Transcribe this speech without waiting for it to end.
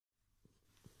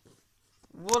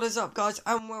What is up, guys,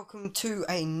 and welcome to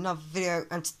another video.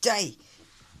 And today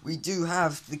we do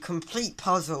have the complete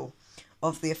puzzle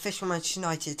of the official Manchester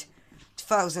United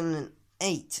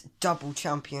 2008 double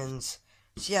champions.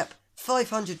 So yep,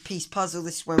 500 piece puzzle.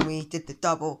 This is when we did the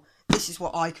double. This is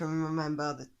what I can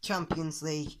remember: the Champions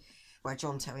League, where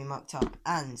John Terry mucked up,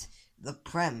 and the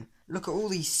Prem. Look at all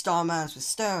these star mans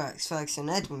with Alex Ferguson,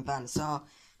 Edwin van der Sar,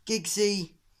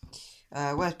 Giggsy,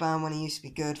 West Bam when he used to be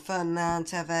good, Ferdinand,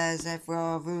 Tevez,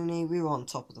 Evra, Rooney. We were on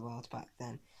top of the world back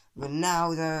then.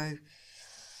 Ronaldo.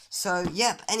 So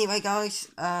yep, anyway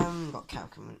guys, got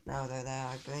Ronaldo there,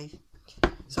 I believe.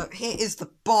 So here is the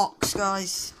box,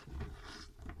 guys.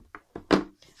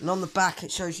 And on the back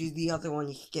it shows you the other one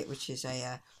you could get, which is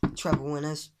a treble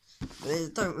winners. But they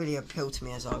don't really appeal to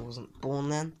me as I wasn't born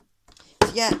then.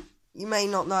 So yeah, you may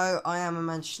not know, I am a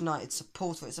Manchester United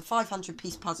supporter. It's a 500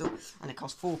 piece puzzle and it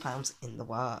costs £4 in the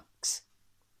works.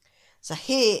 So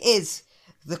here is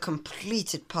the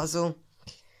completed puzzle.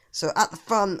 So at the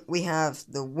front we have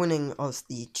the winning of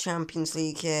the Champions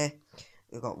League here.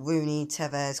 We've got Rooney,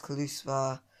 Tevez,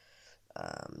 Kalusva,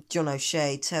 John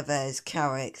O'Shea, Tevez,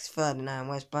 Carrick, Ferdinand,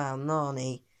 West Bam,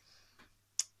 Nani,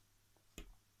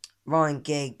 Ryan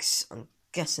Giggs, I'm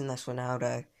guessing that's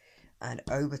Ronaldo, and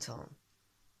Oberton.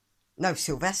 No,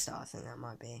 Sylvester, I think that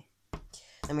might be.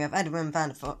 Then we have Edwin van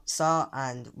der Sar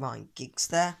and Ryan Giggs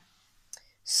there.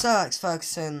 Sir Alex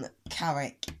Ferguson,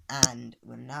 Carrick, and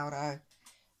Ronaldo.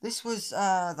 This was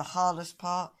the hardest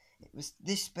part. It was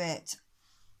this bit,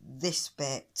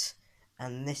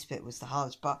 and this bit was the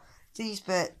hardest part. These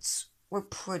bits were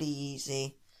pretty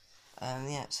easy.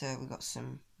 Yeah, so we got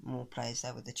some more players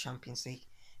there with the Champions League.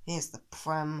 Here's the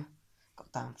Prem.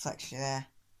 Got Dan Fletcher there.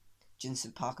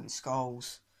 Jinson Park and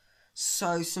Scholes.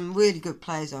 So, some really good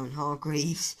players. Owen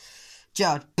Hargreaves,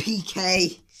 Gerard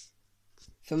Piqué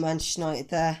for Manchester United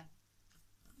there.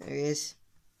 There he is.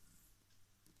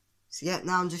 So, yeah,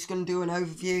 now I'm just going to do an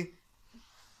overview.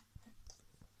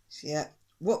 So, yeah,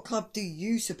 what club do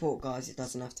you support, guys? It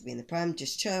doesn't have to be in the Prem.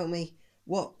 Just tell me,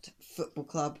 what football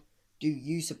club do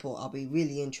you support? I'll be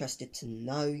really interested to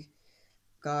know,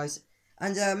 guys.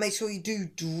 And make sure you do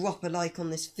drop a like on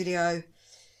this video.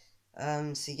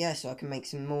 So yeah, so I can make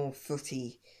some more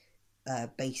footy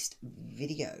based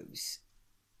videos.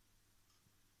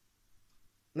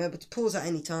 Remember to pause at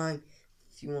any time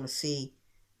if you want to see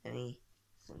anything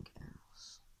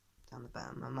else. Down the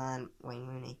bottom, my man Wayne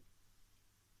Rooney.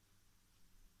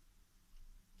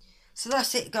 So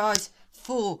that's it, guys,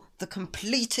 for the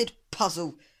completed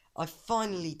puzzle. I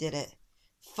finally did it.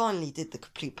 Finally did the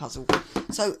complete puzzle.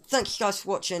 So thank you guys for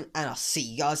watching, and I'll see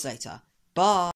you guys later. Bye.